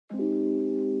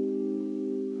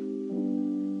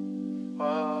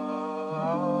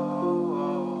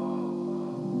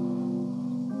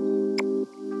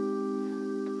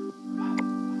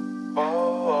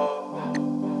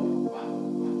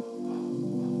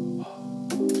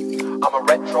I'm a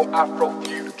retro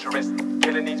Afrofuturist,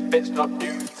 killing these bits not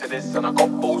new to this, and I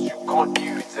got balls you can't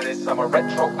use to this. I'm a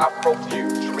retro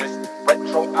Afrofuturist,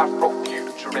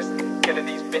 killing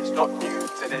these bits not new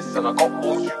to this, and I got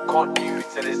balls you can't use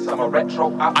to this. I'm a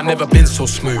retro Afrofuturist. I never been so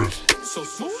smooth.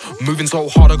 Moving so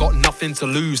hard, I got nothing to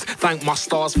lose. Thank my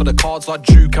stars for the cards I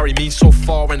drew. Carry me so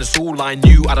far and it's all I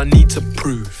knew. I don't need to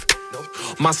prove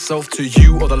myself to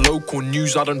you or the local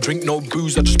news. I don't drink no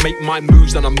booze, I just make my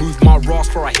moves. And I move my raw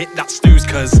before I hit that snooze.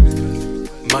 Cause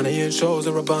money and shows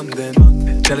are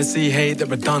abundant, jealousy, hate, they're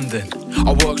redundant.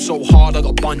 I work so hard, I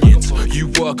got bunions. You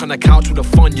work on the couch with the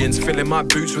Funyuns, filling my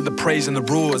boots with the praise and the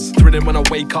roars. Thrilling when I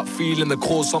wake up, feeling the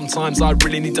cause. Sometimes I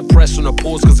really need to press on a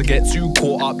pause, cause I get too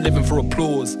caught up living for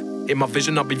applause. In my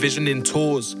vision, I'll be visioning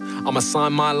tours. I'ma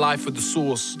sign my life with the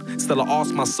source. Still I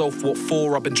ask myself what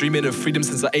for. I've been dreaming of freedom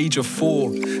since the age of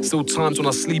 4. Still times when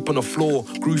I sleep on the floor.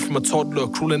 Grew from a toddler,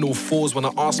 crawling all fours. When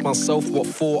I ask myself what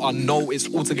for, I know it's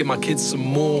all to give my kids some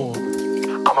more.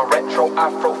 I'm a retro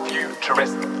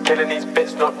Afrofuturist, killing these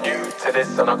bits not new to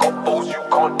this, and I got balls you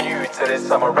can't use to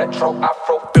this. I'm a retro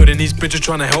Afro. Building these bridges,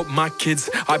 trying to help my kids.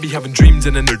 I be having dreams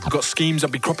and then got schemes. I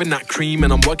be cropping that cream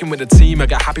and I'm working with a team. I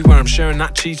get happy where I'm sharing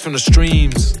that cheese from the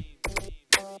streams.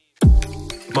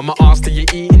 Mama asked, are you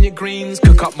eating your greens?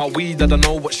 Cook up my weed, I don't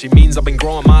know what she means. I've been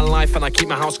growing my life and I keep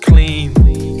my house clean.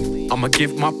 I'ma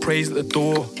give my praise at the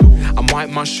door. I wipe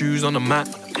my shoes on the mat,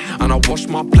 and I wash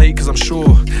my plate cause I'm sure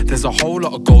there's a whole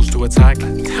lot of goals to attack.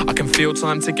 I can feel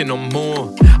time ticking on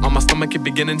more, and my stomach is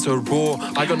beginning to roar.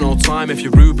 I got no time if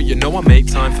you're rude, but you know I make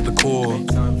time for the core.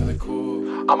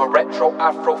 I'm a retro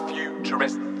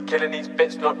Afrofuturist, killing these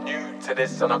bits not new to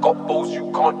this, and I got balls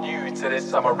you can't use to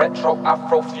this. I'm a retro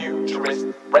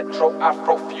Afrofuturist,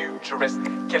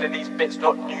 killing these bits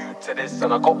not new to this,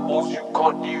 and I got balls you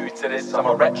can't use to this. I'm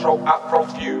a retro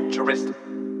Afrofuturist.